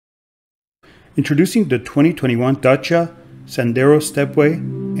Introducing the 2021 Dacia Sandero Stepway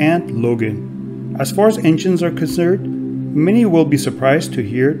and Logan. As far as engines are concerned, many will be surprised to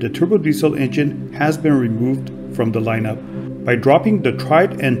hear the turbo diesel engine has been removed from the lineup. By dropping the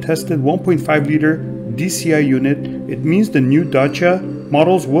tried and tested 1.5 liter DCI unit, it means the new Dacia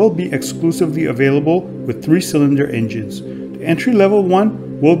models will be exclusively available with 3-cylinder engines. The entry-level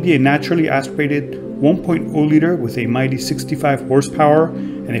one will be a naturally aspirated 1.0 liter with a mighty 65 horsepower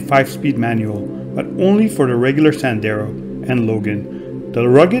and a 5-speed manual, but only for the regular Sandero and Logan. The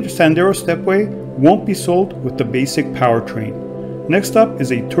rugged Sandero Stepway won't be sold with the basic powertrain. Next up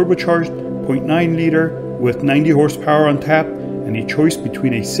is a turbocharged 0.9 liter with 90 horsepower on tap and a choice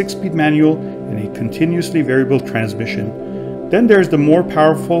between a 6-speed manual and a continuously variable transmission. Then there's the more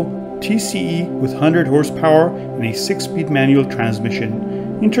powerful TCE with 100 horsepower and a 6-speed manual transmission.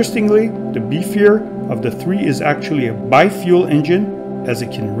 Interestingly, the beefier of the three is actually a bi-fuel engine, as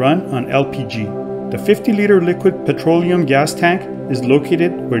it can run on LPG. The 50-liter liquid petroleum gas tank is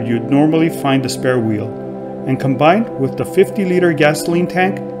located where you'd normally find the spare wheel. And combined with the 50-liter gasoline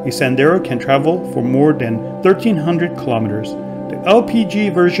tank, a Sandero can travel for more than 1,300 kilometers. The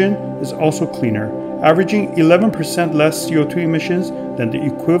LPG version is also cleaner, averaging 11% less CO2 emissions than the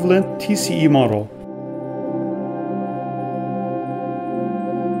equivalent TCE model.